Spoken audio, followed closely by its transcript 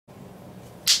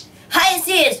Hi, this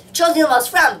is Chosen Lost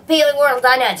from Beyblade World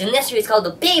Dynamics, and this series is called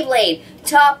the Beyblade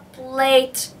Top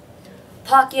Plate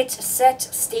Pocket Set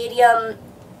Stadium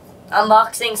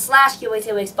Unboxing /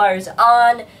 giveaway expires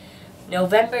on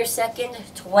November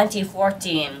 2nd,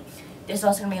 2014. This is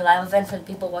also going to be a live event for the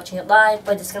people watching it live,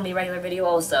 but this is going to be a regular video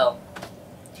also.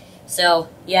 So,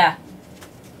 yeah.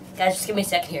 Guys, just give me a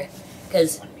second here,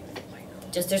 because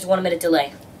there's a 1 minute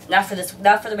delay. Not for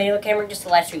the video camera, just the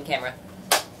live stream camera.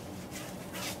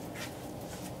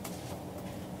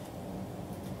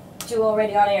 Two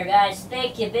already on air, guys.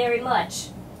 Thank you very much.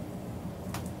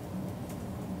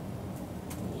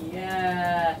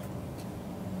 Yeah.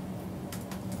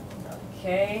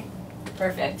 Okay.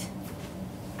 Perfect.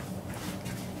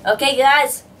 Okay,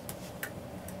 guys.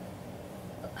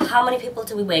 How many people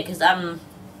do we wait? Because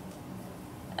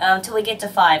till we get to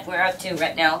 5. We're up to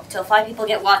right now. Till 5 people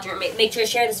get watching. Make sure to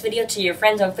share this video to your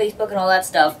friends on Facebook and all that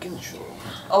stuff.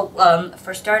 Oh,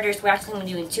 for starters, we're actually going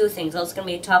to be doing 2 things. It's going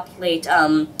to be a top plate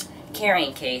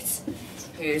carrying case.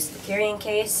 Here's the carrying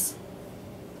case.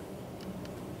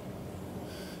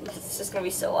 It's just going to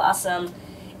be so awesome.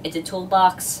 It's a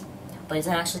toolbox, but it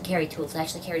doesn't actually carry tools. It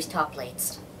actually carries top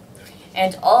plates.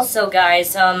 And also,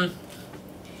 guys,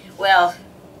 well,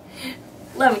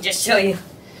 let me just show you.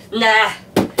 Nah,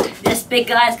 this big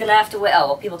guy's gonna have to wait. Oh,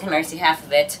 well, people can already see half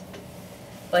of it.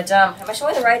 But, am I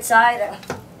showing the right side?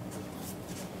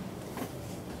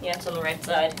 Yeah, it's on the right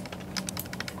side.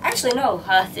 Actually, no,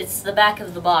 it's the back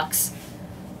of the box.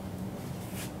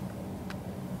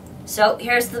 So,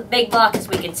 here's the big box, as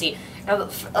we can see. Now,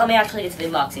 let me actually get to the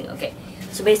unboxing. Okay,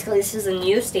 so basically, this is a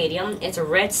new stadium. It's a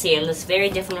red stadium. That's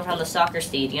very different from the soccer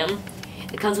stadium.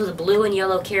 It comes with a blue and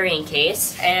yellow carrying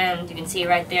case, and you can see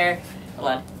right there. Hold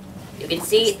on. You can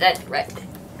see that right.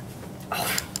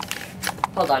 Oh,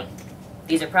 hold on.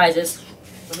 These are prizes.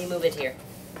 Let me move it here.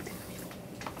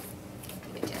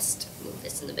 Let me just move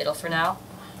this in the middle for now.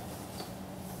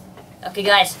 Okay,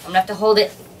 guys, I'm gonna have to hold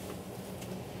it.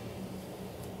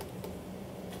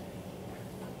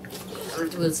 I'm gonna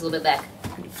have to move this a little bit back.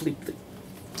 Flip it.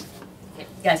 Okay,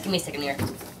 guys, give me a second here.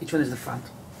 Which one is the front?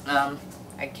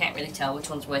 I can't really tell which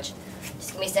one's which.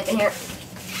 Just give me a second here.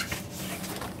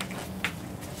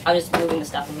 I'm just moving the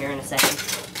stuff in here in a second.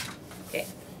 Okay.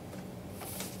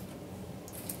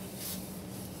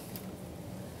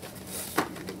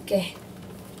 Okay.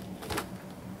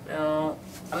 Now,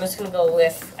 I'm just gonna go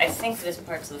with, I think this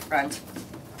part's in the front.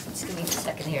 Just give me a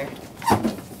second here.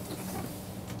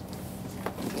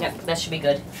 Yep, that should be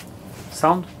good.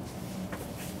 Sound?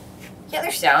 Yeah,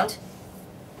 there's sound.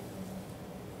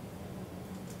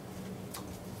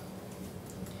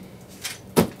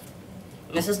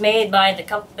 This is made by the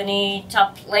company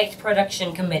Top Plate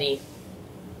Production Committee.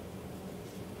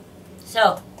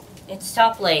 So, it's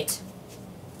Top Plate.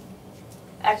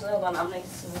 Actually, hold on, I'm gonna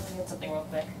get something real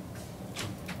quick.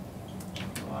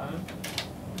 One.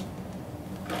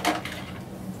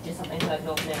 Do something so I can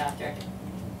open it after.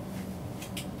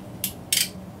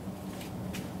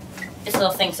 This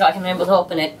little thing so I can be able to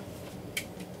open it.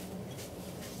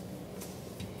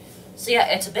 So yeah,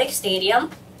 it's a big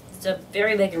stadium. It's a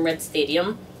very big and red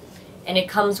stadium, and it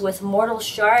comes with Mortal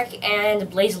Shark and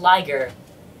Blaze Liger.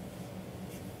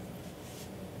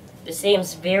 The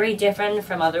stadium's very different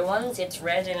from other ones. It's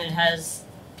red and it has.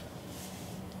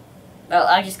 Well,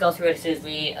 I'll just go through it as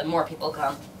soon as more people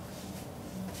come.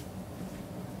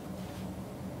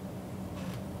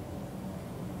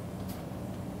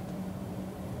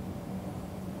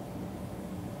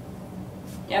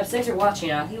 Yeah, but thanks for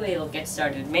watching. Anyway, it'll get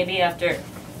started. Maybe after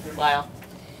a while.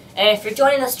 And if you're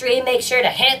joining the stream, make sure to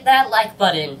hit that like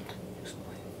button.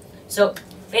 So,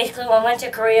 basically, when I went to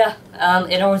Korea,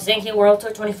 in our Zankye World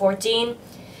Tour 2014,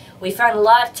 we found a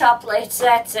lot of top plate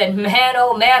sets, and man,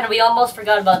 oh man, we almost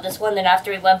forgot about this one, then after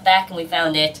we went back and we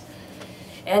found it.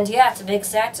 And yeah, it's a big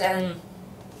set, and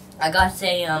I gotta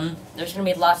say, there's gonna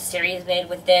be lots of series made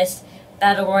with this,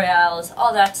 Battle Royales,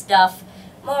 all that stuff.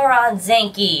 More on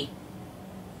Zankye.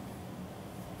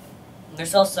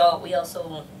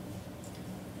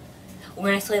 We're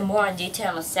going to explain more in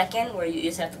detail in a second, where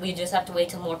we just have to wait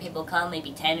till more people come,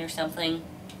 maybe 10 or something.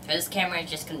 For this camera,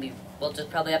 it's just going to be, we'll just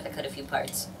probably have to cut a few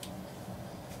parts.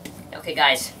 Okay,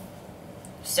 guys.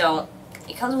 So,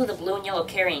 it comes with a blue and yellow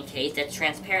carrying case that's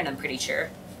transparent, I'm pretty sure.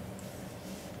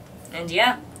 And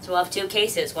yeah, so we'll have 2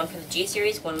 cases, one for the G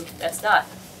series, one that's not.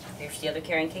 Here's the other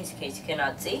carrying case in case you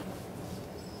cannot see.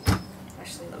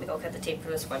 Actually, let me go cut the tape for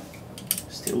this one.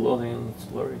 Still loading, it's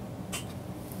blurry.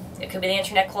 It could be the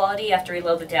internet quality. You have to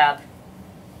reload the tab.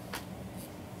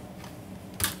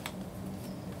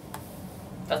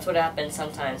 That's what happens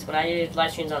sometimes. When I did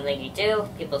live streams on Zankye too,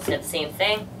 people said the same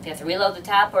thing. You have to reload the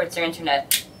tab or it's their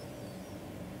internet.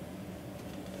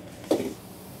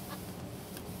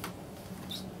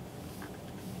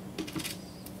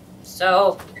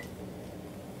 So,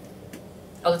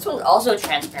 oh, this one's also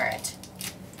transparent.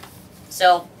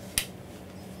 So,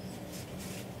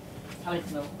 how many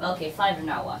people? Okay, 5 are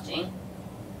not watching.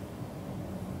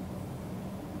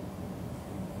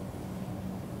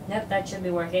 Yep, that should be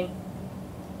working.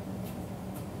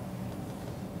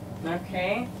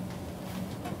 Okay.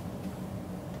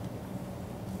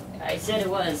 I said it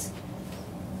was.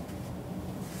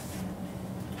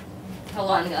 Hold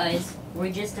on, guys.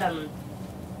 We're just,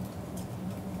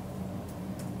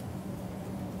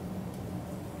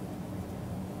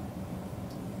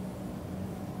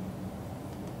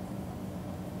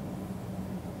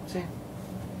 See?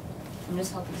 I'm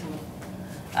just helping someone.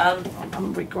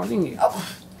 I'm recording you.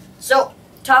 Oh. So,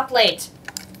 top plate.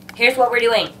 Here's what we're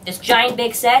doing. This giant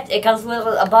big set. It comes with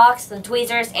a box, some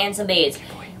tweezers, and some beads.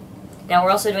 Now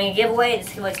we're also doing a giveaway. This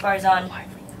giveaway expires on.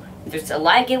 There's a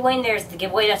live giveaway and there's the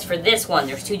giveaway that's for this one.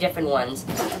 There's 2 different ones.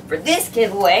 For this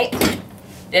giveaway,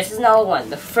 this is another one.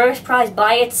 The first prize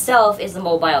by itself is the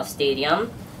mobile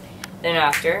stadium. Then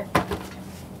after,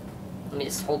 let me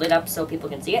just hold it up so people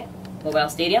can see it. Mobile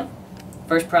stadium.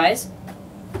 First prize.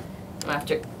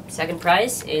 After, second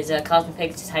prize is Cosmic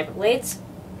Pegasus Hyperblades.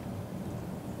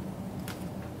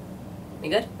 We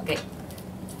good? Okay.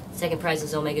 Second prize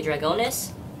is Omega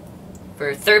Dragonis.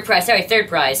 For third prize,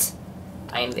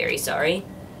 I am very sorry.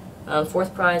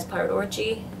 Fourth prize, Pirate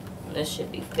Orgy. And this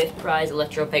should be fifth prize,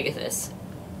 Electro Pegasus.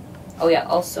 Oh yeah,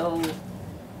 also,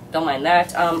 don't mind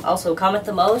that. Also, comment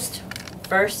the most.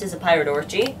 First is a Pirate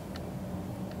Orgy.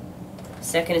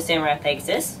 Second is Samurai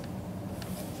Pegasus.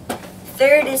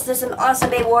 Third is this an Awesome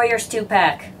Bay Warriors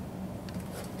 2-pack.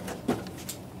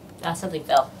 Ah, something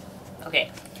fell.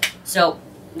 Okay, so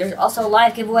there's also a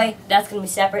live giveaway. That's going to be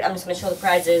separate. I'm just going to show the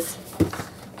prizes.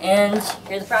 And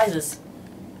here are the prizes.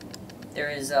 There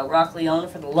is Rock Leone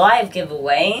for the live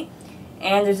giveaway.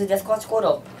 And there's a Death Squad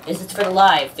Squirtle. This is for the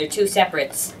live. They're 2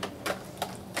 separates.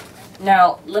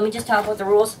 Now, let me just talk about the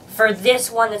rules. For this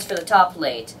one, it's for the top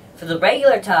plate. For the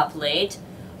regular top plate,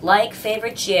 like,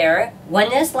 favorite, share. When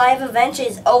this live event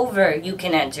is over, you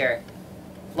can enter.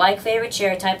 Like, favorite,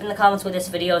 share. Type in the comments what this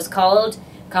video is called.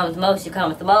 Comment the most, you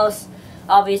comment the most.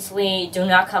 Obviously, do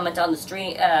not comment on the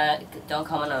stream. Don't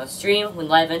comment on the stream. When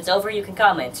live event's over, you can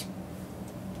comment.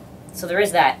 So there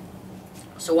is that.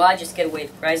 So while I just get away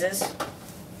the prizes,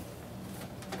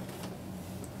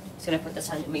 just gonna put this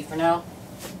on me for now.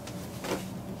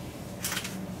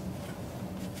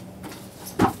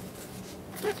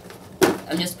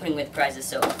 I'm just putting away the prizes,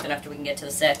 so then after we can get to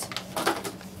the set.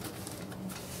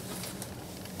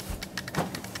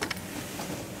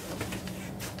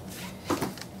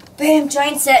 Bam,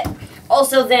 giant set.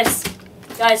 Also this,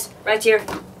 guys, right here.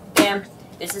 Bam.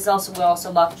 This is also, we'll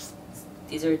also box.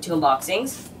 These are 2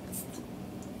 unboxings.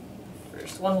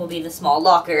 First one will be the small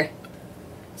locker.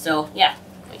 So yeah,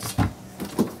 please.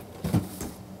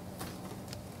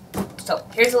 So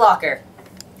here's the locker.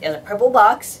 It has a purple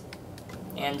box,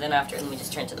 and then after, let me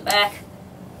just turn to the back.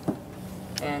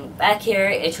 And back here,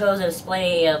 it shows a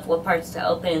display of what parts to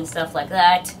open and stuff like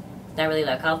that. Not really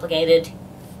that complicated.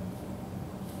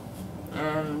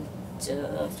 And is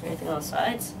there anything on the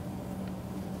sides?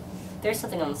 There's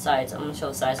something on the sides. I'm going to show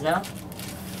the sides now.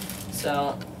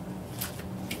 So,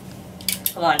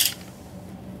 hold on.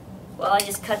 Well, I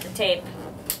just cut the tape.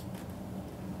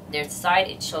 There's the side.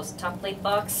 It shows the top plate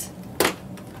box.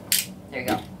 There you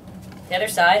go. The other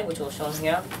side, which we'll show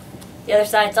here. The other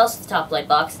side is also the top plate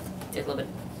box. There's a little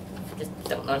bit. Just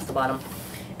don't notice the bottom.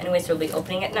 Anyways, we'll be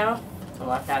opening it now. I'll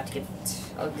have to get.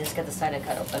 I'll just get the side I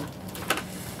cut open.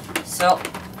 So,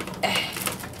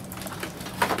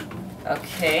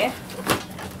 okay.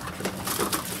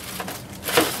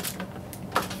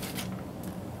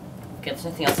 Okay, there's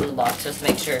nothing else in the box, just to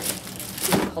make sure.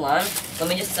 Hold on. Let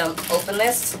me just open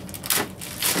this.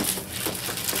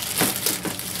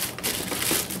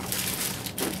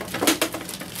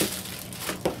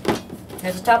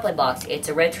 Here's the top plate box. It's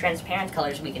a red transparent color,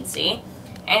 as we can see.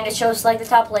 And it shows like the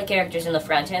top plate characters in the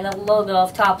front and the logo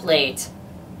of top plate.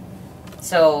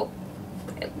 So,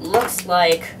 it looks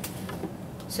like,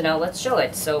 so now let's show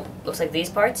it. So, looks like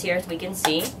these parts here, as we can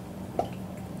see.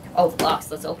 Oh, the box,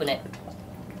 let's open it.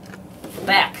 The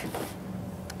back.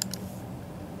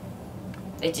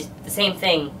 It's just the same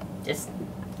thing, just,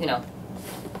 you know.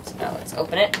 So now let's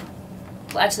open it.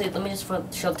 Well, actually, let me just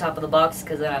show the top of the box,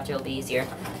 because then after it'll be easier.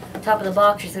 Top of the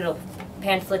box, there's little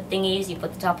pan-flip thingies. You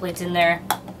put the top plates in there.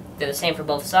 They're the same for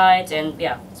both sides, and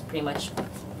yeah, it's pretty much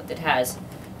what it has.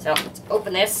 So, let's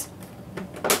open this.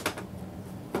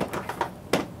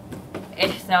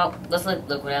 Now, let's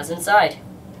look what else inside.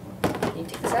 Can you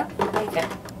take this out? Okay.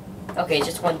 Okay,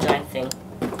 just one giant thing.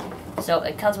 So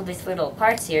it comes with these three little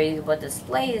parts here. You can put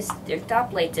displays, your top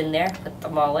plates in there, put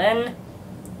them all in,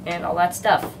 and all that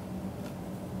stuff.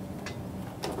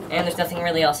 And there's nothing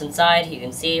really else inside, you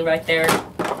can see right there.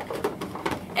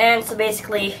 And so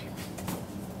basically,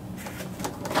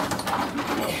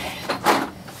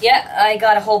 yeah, I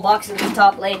got a whole box of these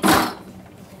top plates.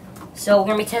 So we're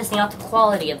going to be testing out the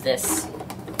quality of this.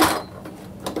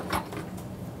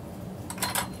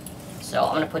 So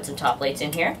I'm going to put some top plates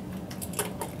in here.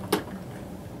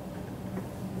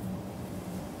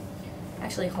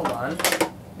 Actually, hold on.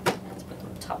 Let's put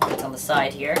the top plates on the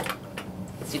side here.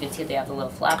 As you can see, they have the little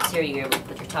flaps here. You're able to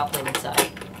put your top plate inside.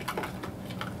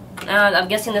 I'm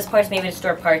guessing this part's maybe to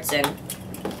store parts in.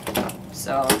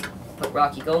 So, put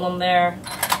Rocky Golem there.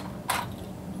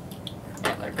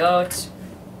 Antler Goat.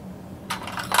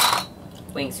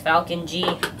 Wings Falcon G.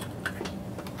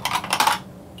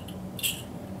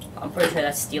 I'm pretty sure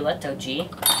that's Stiletto G.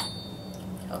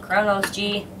 El Chronos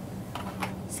G.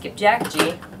 Skipjack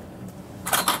G.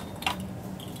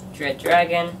 Dread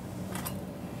Dragon.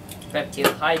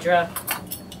 Reptile Hydra.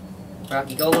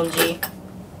 Rocky Golem G.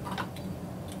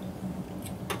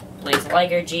 Blaze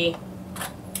Liger G.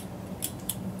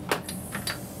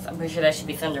 I'm pretty sure that should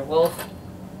be Thunder Wolf.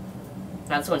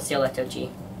 No, this one's Stiletto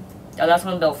G. Oh, that's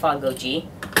one Belfago G.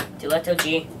 Stiletto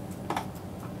G.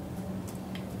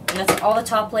 And that's all the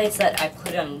top plates that I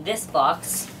put on this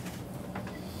box.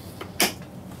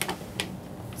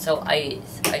 So I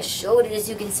showed it, as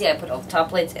you can see, I put all the top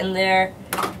plates in there.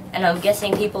 And I'm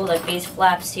guessing people like these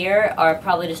flaps here are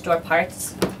probably to store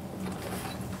parts.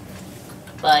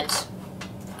 But,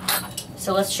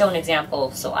 so let's show an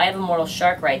example. So I have a mortal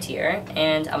shark right here,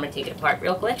 and I'm going to take it apart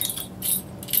real quick.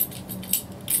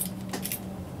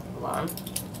 Hold on.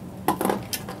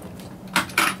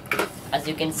 As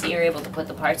you can see, you're able to put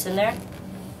the parts in there.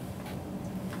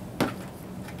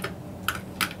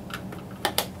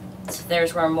 So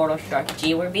there's where our mortal shark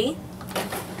G would be.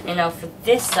 And now for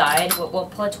this side, what we'll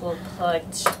put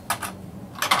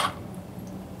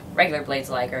regular Blaze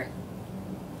Liger.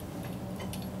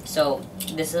 So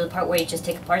this is the part where you just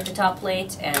take apart the top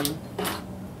plate, and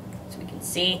so we can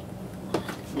see.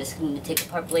 I'm just going to take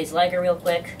apart Blaze Liger real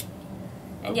quick.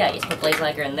 And yeah, you just put Blaze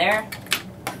Liger in there,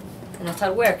 and that's how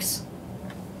it works.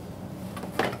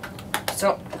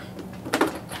 So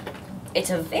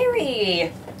it's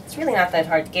really not that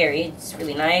hard to carry. It's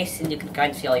really nice, and you can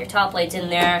kind of see all your top plates in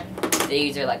there.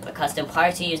 These are like the custom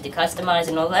parts you use to customize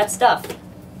and all that stuff.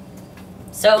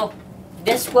 So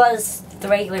this was the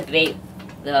regular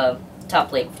the top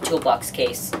plate toolbox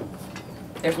case.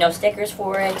 There's no stickers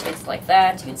for it. It's like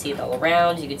that. You can see it all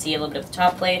around. You can see a little bit of the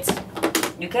top plates.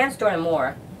 You can store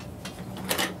more.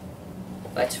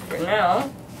 But for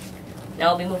now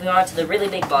I'll be moving on to the really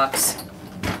big box.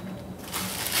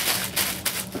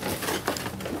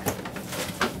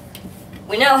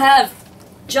 We now have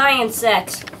Giant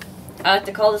Set. I like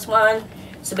to call this one.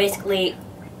 So basically,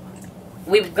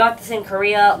 we got this in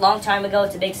Korea a long time ago.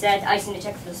 It's a big set. I just need to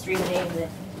check for the stream name of it.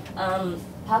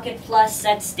 Pocket Plus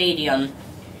Set Stadium.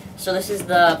 So this is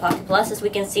the Pocket Plus, as we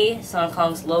can see. Song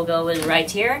Kong's logo is right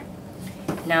here.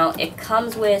 Now it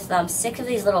comes with 6 of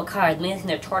these little cards, mainly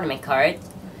they're tournament cards.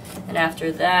 And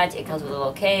after that, it comes with a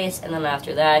little case. And then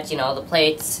after that, you know, the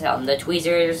plates, the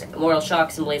tweezers, Mortal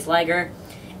Shocks, and Blaze Liger.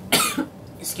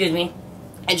 Excuse me.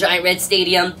 A Giant Red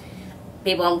Stadium.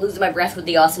 People, I'm losing my breath with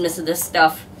the awesomeness of this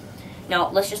stuff.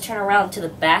 Now, let's just turn around to the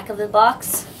back of the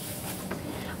box.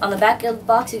 On the back of the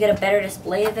box, you get a better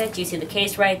display of it. You see the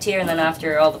case right here, and then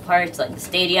after all the parts, like the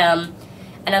stadium.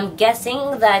 And I'm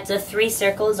guessing that the 3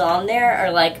 circles on there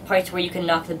are like parts where you can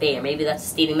knock the bay, or maybe that's the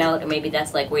stadium out, or maybe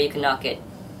that's like where you can knock it.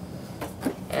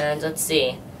 And let's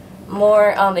see.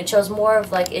 It shows more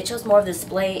of the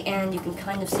display, and you can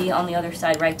kind of see on the other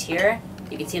side right here.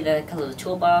 You can see the kind of the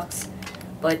toolbox.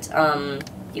 But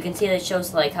you can see that it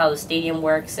shows like how the stadium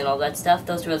works and all that stuff.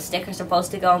 Those are where the stickers are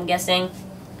supposed to go, I'm guessing.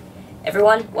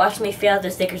 Everyone, watch me fill out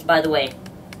the stickers, by the way.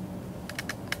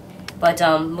 But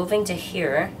moving to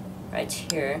here, right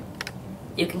here,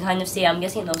 you can kind of see, I'm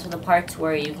guessing those are the parts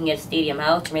where you can get a stadium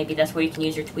out, or maybe that's where you can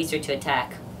use your tweezer to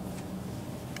attack.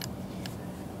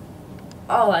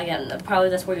 Oh, again, probably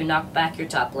that's where you knock back your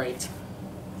top plates.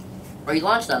 Or you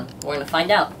launch them. We're going to find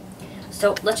out.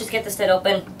 So, let's just get this set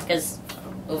open, because,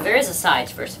 well, there is a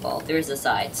sides, first of all. There is the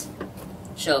sides.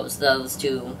 Shows those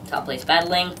 2 top plates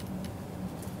battling.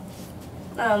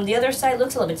 The other side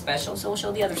looks a little bit special, so we'll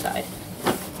show the other side.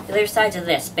 The other side's of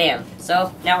this. Bam.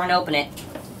 So, now we're going to open it.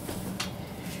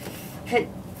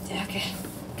 Okay.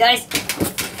 Guys.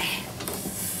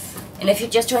 And if you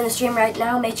just joined the stream right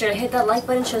now, make sure to hit that like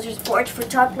button. Shows your support for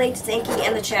Top Plates, Zankye,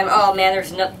 and the channel. Oh man,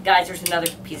 there's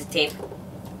another piece of tape.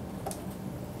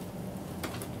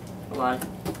 on.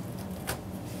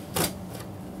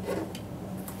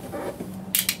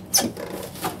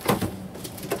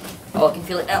 Oh, I can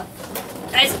feel it now.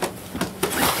 Nice.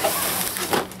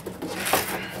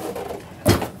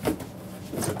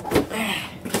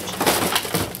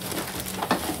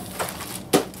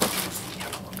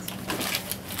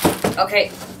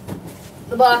 Okay,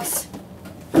 the box.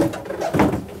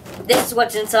 This is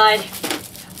what's inside.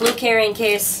 Blue carrying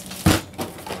case.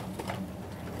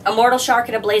 A mortal shark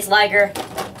and a blaze liger.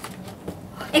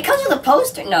 It comes with a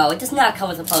poster. No, it does not come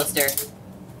with a poster.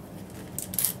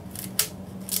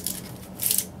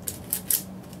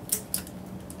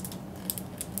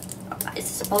 Is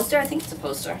this a poster? I think it's a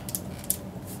poster.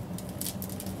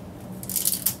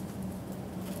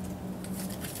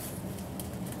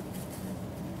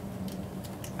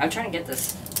 I'm trying to get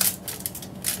this.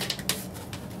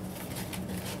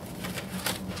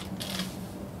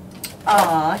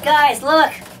 Aw, guys,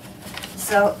 look!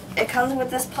 So, it comes with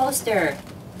this poster.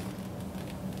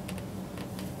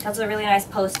 It comes with a really nice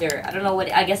poster. I don't know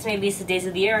what, I guess maybe it's the days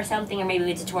of the year or something, or maybe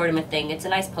it's a tournament thing. It's a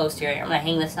nice poster. I'm gonna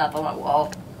hang this up on my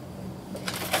wall.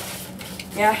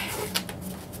 Yeah.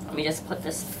 Let me just put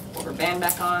this rubber band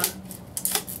back on.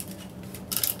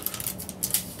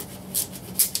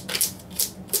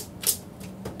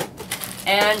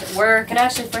 And we're gonna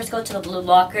actually first go to the blue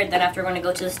locker, then after we're gonna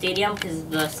go to the stadium, because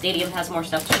the stadium has more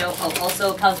stuff to show. Oh,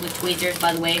 also it comes with tweezers,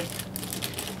 by the way.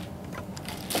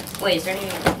 Wait, is there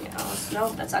anything else?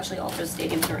 No, that's actually all for the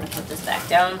stadium, so we're gonna put this back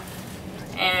down.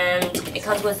 And it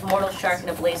comes with Mortal Shark and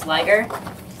a Blaze Liger.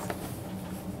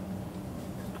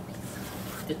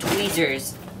 The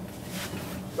tweezers.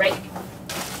 Right.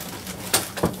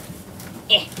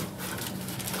 Eh.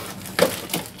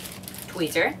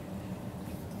 Tweezer.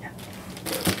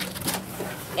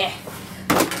 Eh.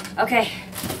 Okay.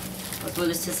 Let's move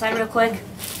this to the side real quick.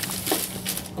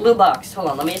 Blue box. Hold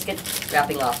on, let me just get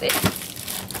wrapping off it.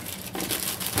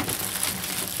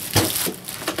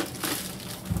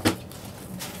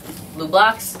 Blue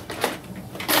box.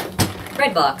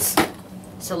 Red box.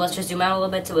 So let's just zoom out a little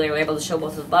bit so we were able to show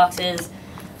both of the boxes.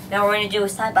 Now we're going to do a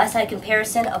side-by-side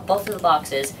comparison of both of the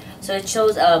boxes. So it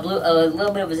shows a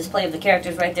little bit of a display of the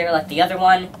characters right there like the other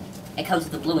one. It comes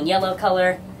with the blue and yellow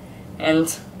color.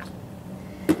 And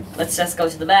let's just go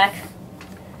to the back.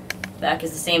 Back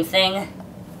is the same thing.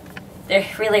 They're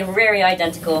really very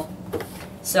identical.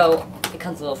 So it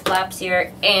comes with little flaps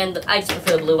here, and I just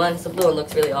prefer the blue one. The blue one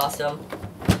looks really awesome.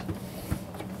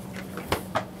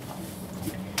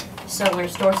 So I'm going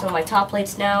to store some of my top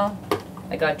plates now.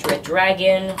 I got Dread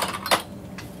Dragon.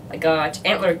 I got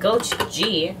Antler Goat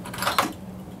G.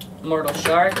 Mortal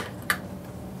Shark.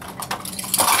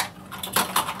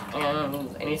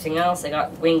 Anything else? I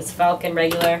got Wings Falcon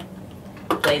regular,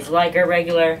 Blaze Liger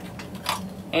regular,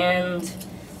 and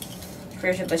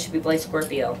pretty sure that should be Blaze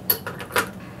Scorpio.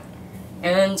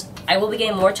 And I will be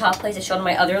getting more top plates I showed in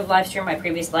my other live stream, my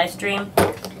previous live stream.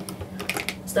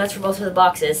 So that's for both of the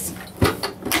boxes.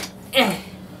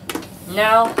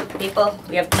 Now, people,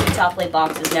 we have 2 top plate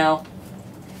boxes now.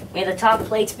 May the top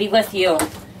plates be with you.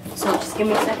 So just give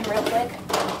me a second real quick.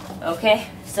 Okay,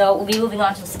 so we'll be moving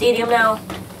on to the stadium now.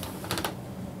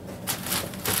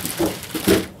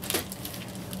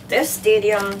 This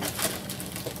stadium,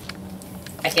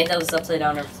 I can't tell if it's upside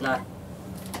down or if it's not.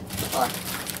 Hold on.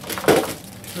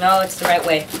 No, it's the right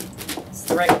way. It's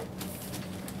the right.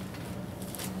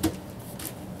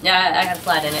 Yeah, I got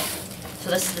flat in it. So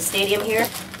this is the stadium here.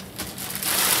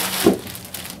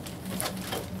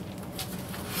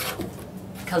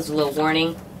 Comes with a little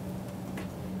warning.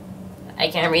 I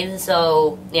can't read it,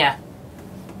 so yeah.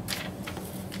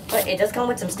 But it does come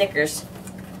with some stickers.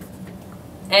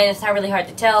 And it's not really hard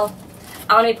to tell.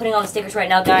 I'm going to be putting on the stickers right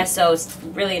now, guys, so it's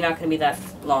really not going to be that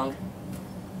long.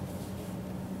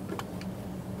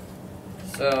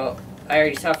 So, I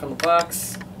already saw it from the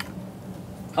box.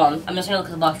 Hold on, I'm just going to look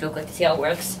at the box real quick to see how it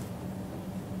works.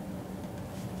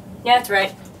 Yeah, that's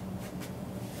right.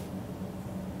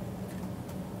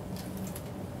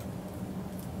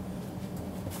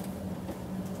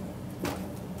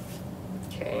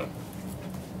 Okay.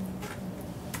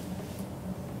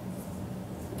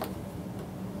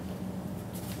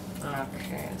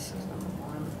 Okay, this is number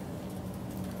 1.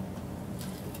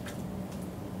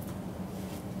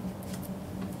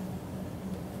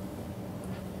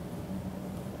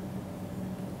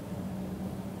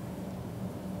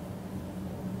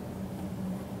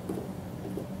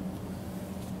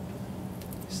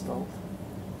 Stove.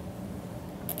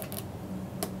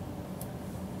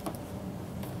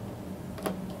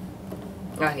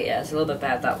 Okay, yeah, it's a little bit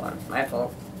bad, that one. My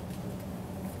fault.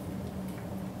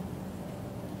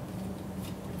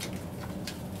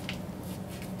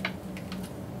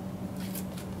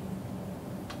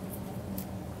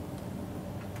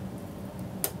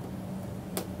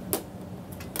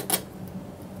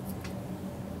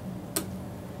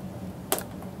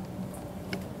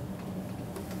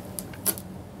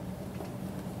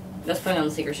 That's putting on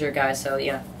the secret here, guys, so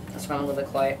yeah, that's why I'm a little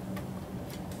bit quiet.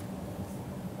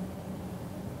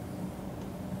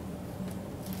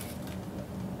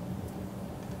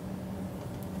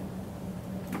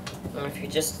 And if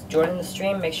you're just joining the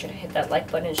stream, make sure to hit that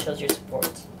like button. It shows your support.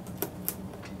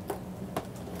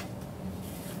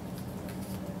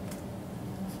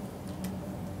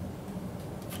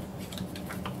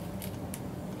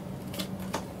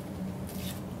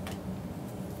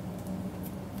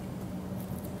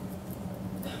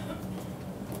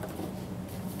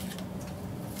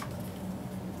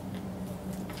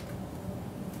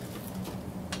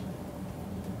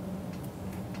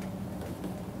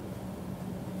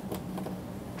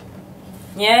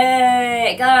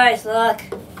 Yay! Guys, look!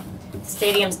 The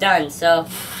stadium's done, so...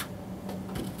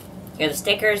 Here, the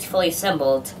sticker's fully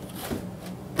assembled.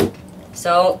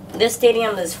 So, this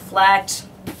stadium is flat.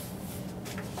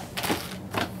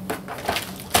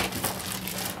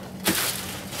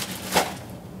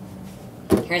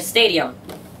 Here's the stadium.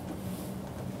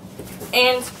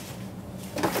 And...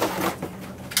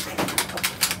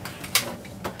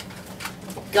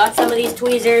 got some of these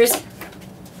tweezers.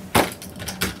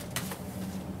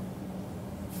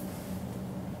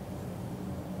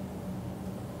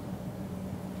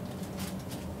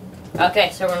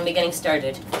 Okay, so we're going to be getting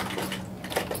started.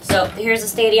 So, here's the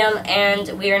stadium,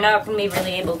 and we are not going to be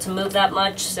really able to move that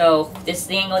much, so this is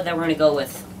the angle that we're going to go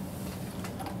with.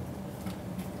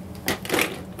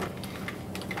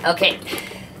 Okay.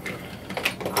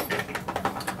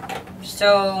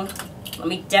 So, let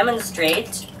me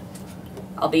demonstrate.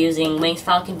 I'll be using Wings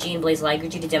Falcon G and Blaze Liger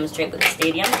G to demonstrate with the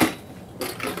stadium.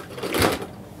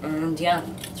 And yeah,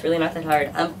 it's really not that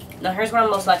hard. Now here's what I'm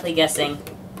most likely guessing.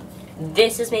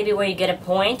 This is maybe where you get a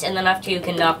point, and then after you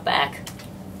can knock back.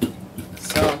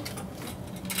 So,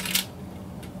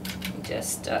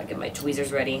 just get my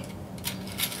tweezers ready.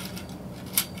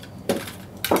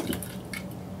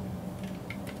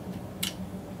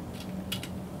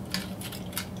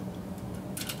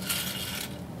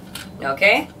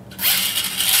 Okay.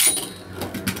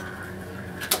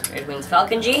 Red Wings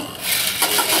Falcon G.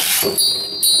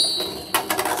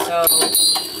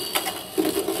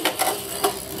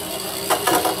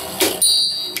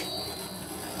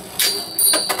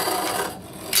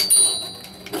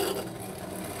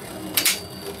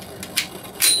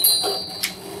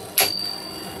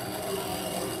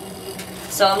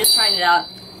 So, I'm just trying it out.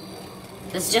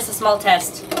 This is just a small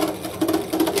test.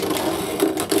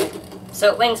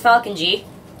 So Wings Falcon G.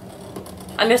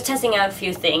 I'm just testing out a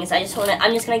few things. I'm just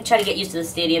gonna try to get used to the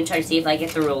stadium, try to see if I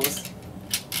get the rules.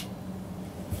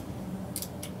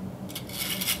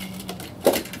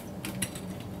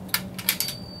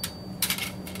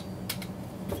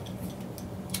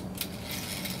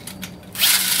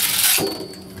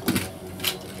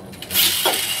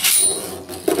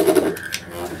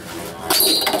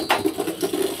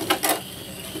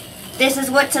 This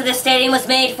is what this stadium was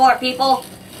made for, people.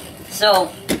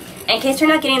 So, in case you're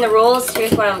not getting the rules,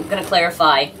 here's what I'm going to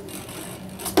clarify.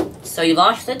 So you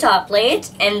launch the top plate,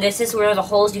 and this is where the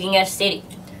holes you can get a stadium.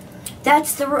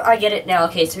 That's the I get it now.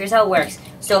 Okay, so here's how it works.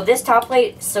 So this top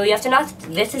plate, so you have to knock,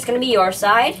 this is going to be your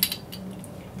side.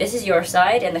 This is your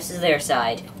side, and this is their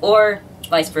side. Or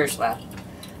vice versa.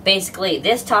 Basically,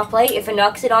 this top plate, if it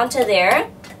knocks it onto there,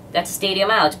 that's a stadium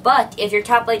out. But if your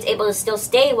top plate's able to still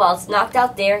stay while it's knocked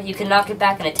out there, you can knock it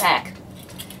back and attack.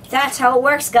 That's how it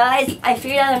works, guys. I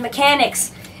figured out the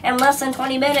mechanics in less than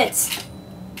 20 minutes.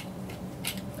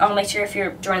 Oh, make sure if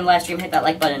you're joining the live stream, hit that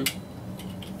like button.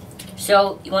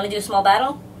 So, you want to do a small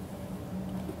battle?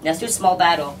 Let's do a small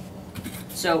battle.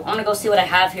 So, I'm going to go see what I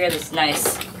have here that's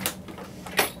nice.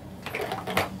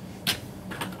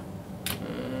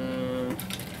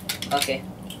 Okay.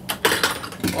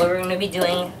 What we're going to be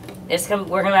doing is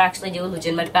we're going to actually do a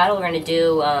legitimate battle. We're going to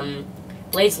do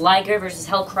Blaze Liger versus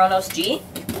Hell Chronos G.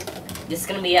 This is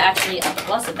going to be actually a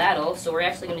plus a battle, so we're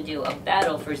actually going to do a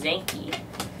battle for Zankye.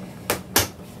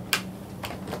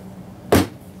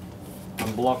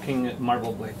 I'm blocking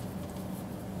Marble Blade.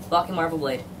 Blocking Marble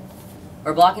Blade.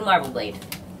 Or blocking Marble Blade.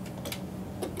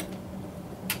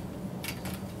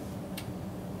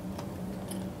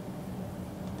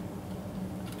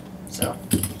 So,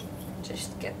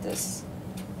 just get this.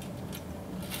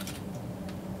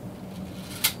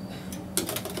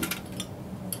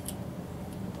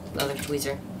 Another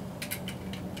tweezer.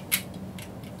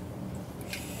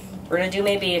 We're gonna do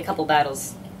maybe a couple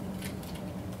battles.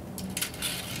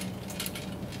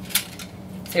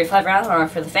 35 round armor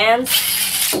for the fans.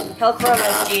 Hell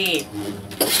Chronos G.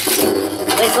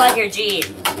 Blaze Liger G.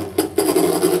 It's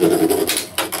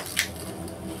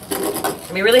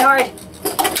gonna be really hard.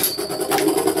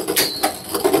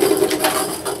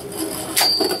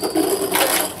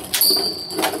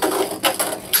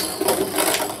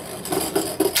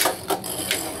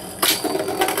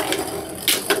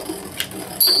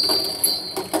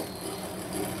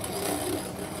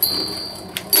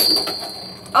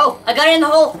 Oh, I got it in the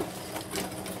hole.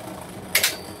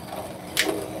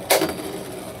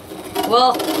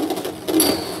 Well,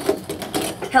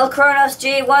 Hell Kronos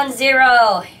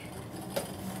G10.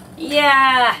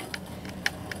 Yeah.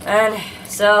 And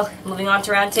so, moving on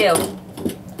to round 2.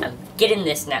 I'm getting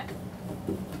this now.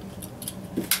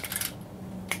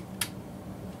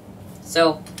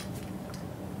 So,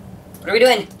 what are we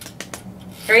doing?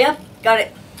 Hurry up. Got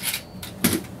it.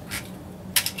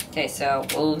 Okay, so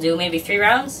we'll do maybe 3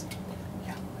 rounds.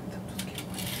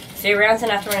 3 rounds,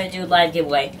 and after we're going to do live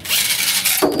giveaway.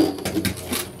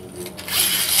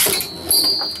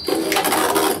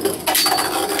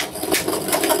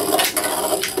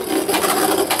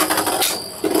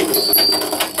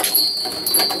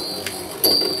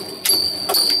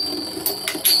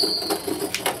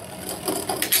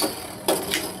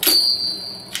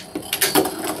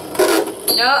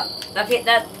 No, okay,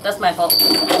 that's my fault.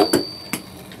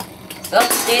 So,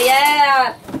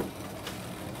 yeah!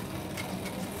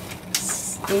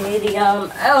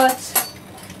 Stadium out.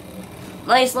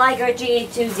 Nice Liger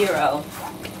G20.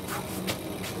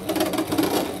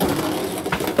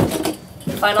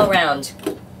 Final round.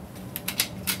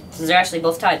 Since they're actually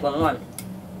both tied 1-1.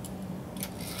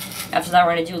 After that,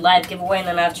 we're gonna do live giveaway, and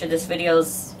then after this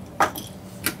video's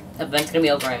event's gonna be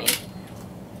over, I mean.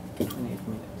 28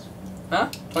 minutes. Huh?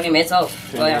 20 minutes? Oh,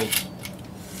 oh yeah.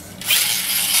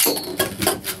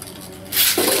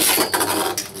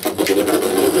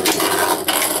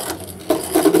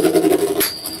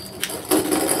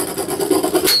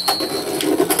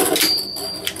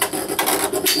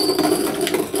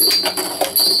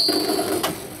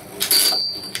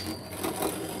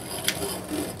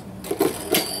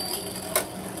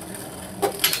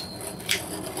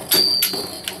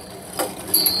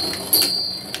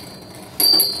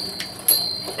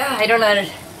 I don't know how to...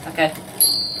 Okay.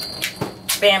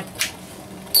 Bam.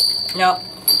 No.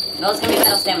 No, it's gonna be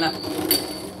Metal Stamina.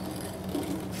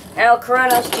 El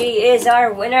Kronos G is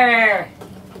our winner!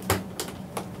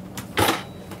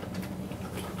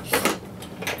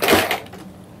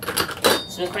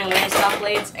 So we're putting away the stock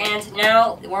blades, and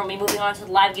now we're moving on to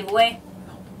the live giveaway.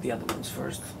 The other ones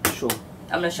first. Sure.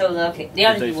 I'm gonna show the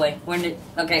other giveaway.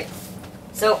 Okay.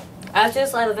 So, after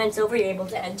this live event's over, you're able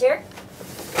to enter.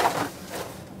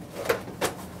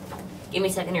 Give me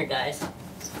a second here, guys.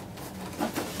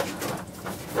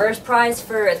 First prize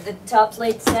for the top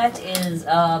plate set is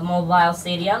Mobile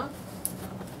Stadium.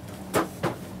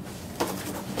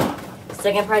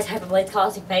 Second prize, Hyperblade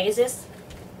Cosmic Pegasus.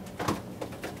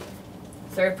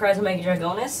 Third prize, Omega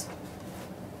Dragonis.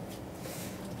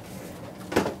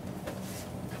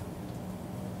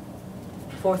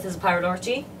 Fourth is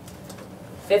Pyrodorchi.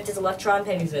 Fifth is Electron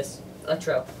Pegasus.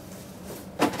 Electro.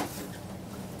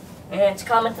 And to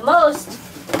comment the most,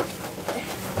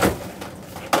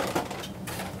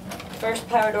 first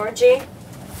Pyrodorchi,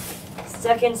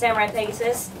 second Samurai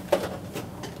Pegasus,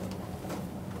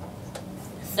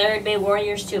 third Bay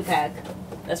Warriors 2-pack.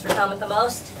 That's for comment the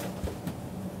most.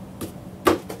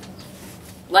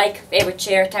 Like, favorite,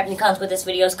 share, type in the comments what this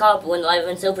video is called, but when the live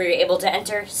event's over, you're able to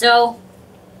enter. So,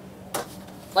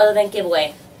 live event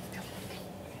giveaway.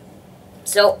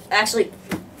 So, actually,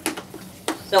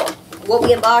 what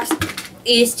we unboxed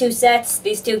is 2 sets,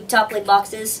 these 2 top plate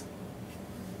boxes,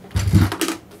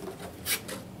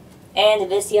 and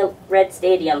this here red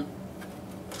stadium.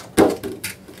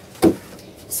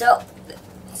 So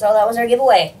that was our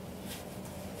giveaway.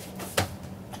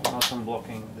 Not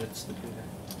unblocking, that's the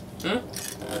player.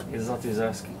 Is what he's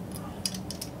asking.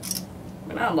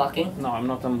 We're not unblocking. No, I'm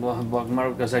not unblocking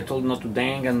Mario because I told him not to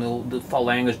dang and the foul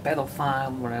language,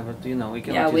 pedophile, whatever, you know, we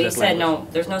can. Yeah, we said no,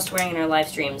 there's no swearing in our live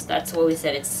streams. That's what we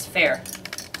said, it's fair.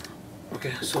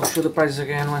 Okay, so show the prizes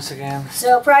again, once again.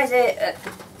 So, prizes,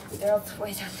 they're all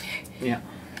way down there. Yeah.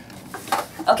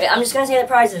 Okay, I'm just gonna say the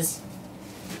prizes.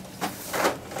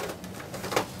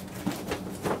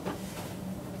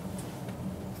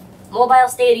 Mobile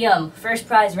Stadium, first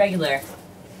prize regular.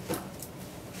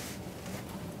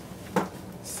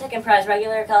 Second prize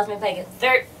regular Cosmic Pegasus.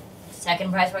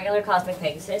 Second prize regular Cosmic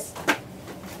Pegasus.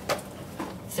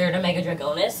 Third Omega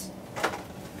Dragonis.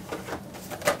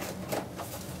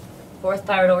 Fourth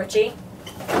Pyrodorchi.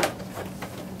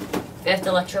 Fifth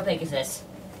Electro Pegasus.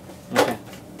 Okay.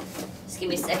 Just give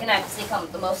me a second, I have to say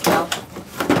comment the most now.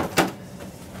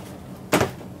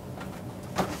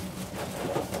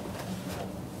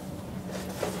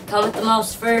 Comment the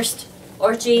most first,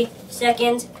 Orchi,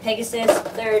 second, Pegasus,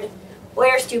 third,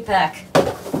 Warriors 2-pack.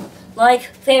 Like,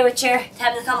 favorite, share,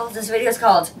 tap in the comment what this video is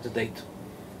called. The date.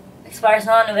 Expires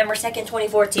on November 2nd,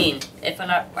 2014. If I'm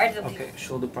not right. Okay,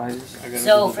 show the prizes.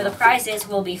 So for the prizes,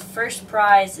 will be first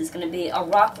prize is going to be a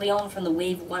Rock Leone from the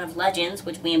Wave 1 of Legends,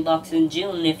 which we unboxed in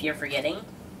June, if you're forgetting.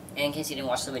 In case you didn't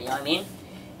watch the video, I mean.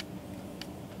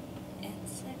 And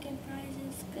second prize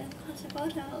is going to cost a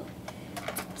photo.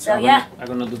 So yeah. I'm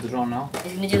gonna do the draw now.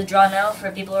 He's going to do the draw now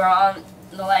for people who are on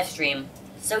the live stream.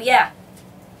 So yeah.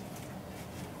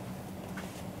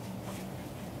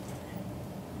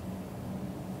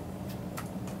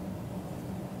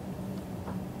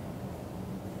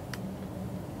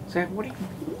 Say, what are you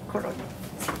recording?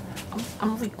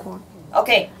 I'm recording.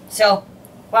 Okay, so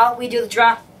while we do the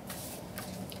draw,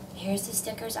 here's the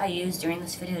stickers I used during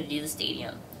this video to do the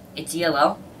stadium. It's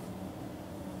yellow.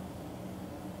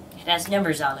 It has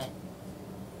numbers on it.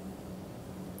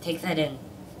 Take that in.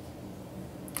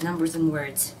 Numbers and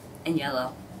words in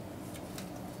yellow.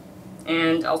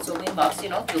 And also we unboxed,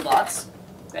 toolbox.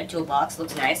 Red toolbox,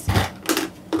 looks nice.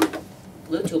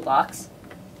 Blue toolbox.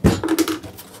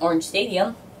 Orange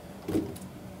stadium.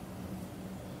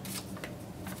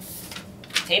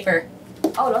 Paper.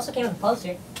 Oh, it also came with a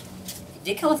poster. It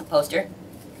did come with a poster.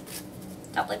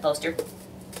 Top plate poster.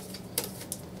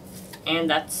 And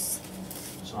that's...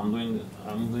 So I'm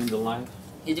doing the live.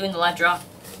 You're doing the live draw.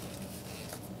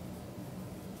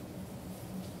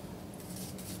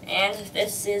 And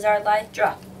this is our live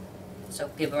draw. So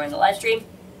people who are in the live stream,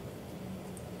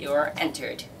 you're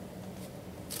entered.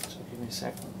 So give me a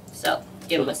second. So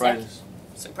give them a second. Prizes.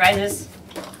 Some prizes.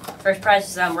 First prize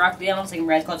is Rock Leone, second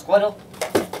prize called Squaddle.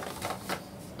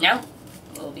 Now,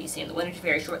 we'll be seeing the winners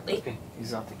very shortly. Okay,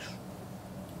 exotics.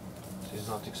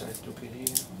 Exotics, I took it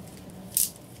here.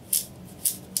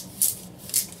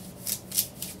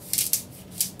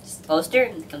 Poster,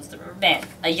 and comes the rubber band.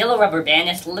 A yellow rubber band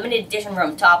that's limited edition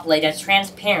from Top Plate that's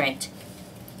transparent.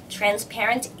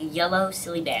 Transparent yellow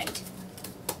silly band.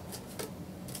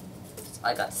 That's all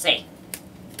I got to say.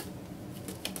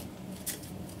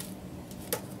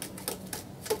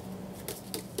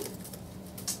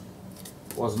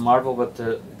 Was Marvel, but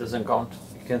it doesn't count.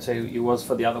 You can say it was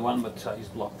for the other one, but it's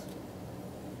blocked.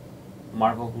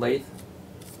 Marvel Blade?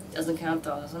 Doesn't count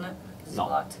though, doesn't it? 'Cause it's No.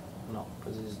 blocked. No,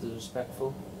 because it's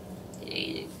disrespectful.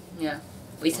 Yeah.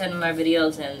 We said in our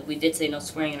videos, and we did say no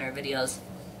swearing in our videos.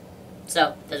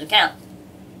 So, doesn't count.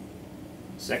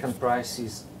 Second prize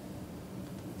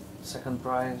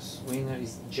winner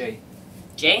is Jay.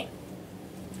 Jay?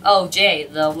 Oh, Jay,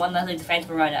 the one that had the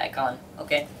Phantom Rhino icon.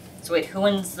 Okay. So wait, who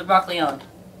wins the Rock Leone?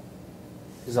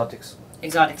 Exotics.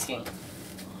 Exotics King.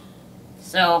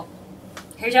 So,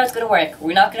 here's how it's gonna work.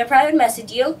 We're not gonna private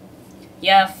message you.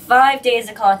 You have 5 days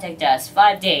to contact us.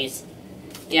 5 days.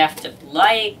 You have to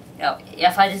you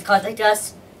have 5 days to contact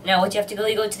us. Now what you have to go,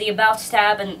 you go to the About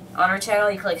tab and on our channel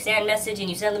you click send message and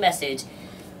you send the message.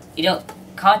 You don't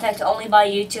contact only by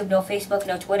YouTube, no Facebook,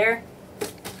 no Twitter.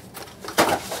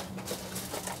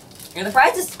 Here are the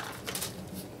prizes.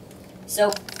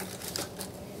 So,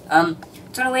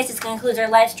 so anyways, this concludes our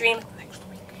live stream.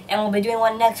 And we'll be doing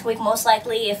one next week most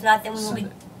likely. If not, then we will be...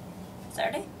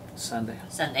 Saturday?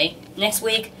 Sunday. Next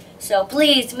week. So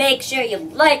please make sure you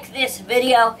like this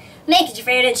video. Make it your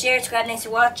favorite and share. Subscribe. Thanks for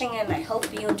watching. And I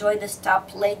hope you enjoyed this top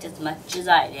plate as much as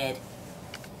I did.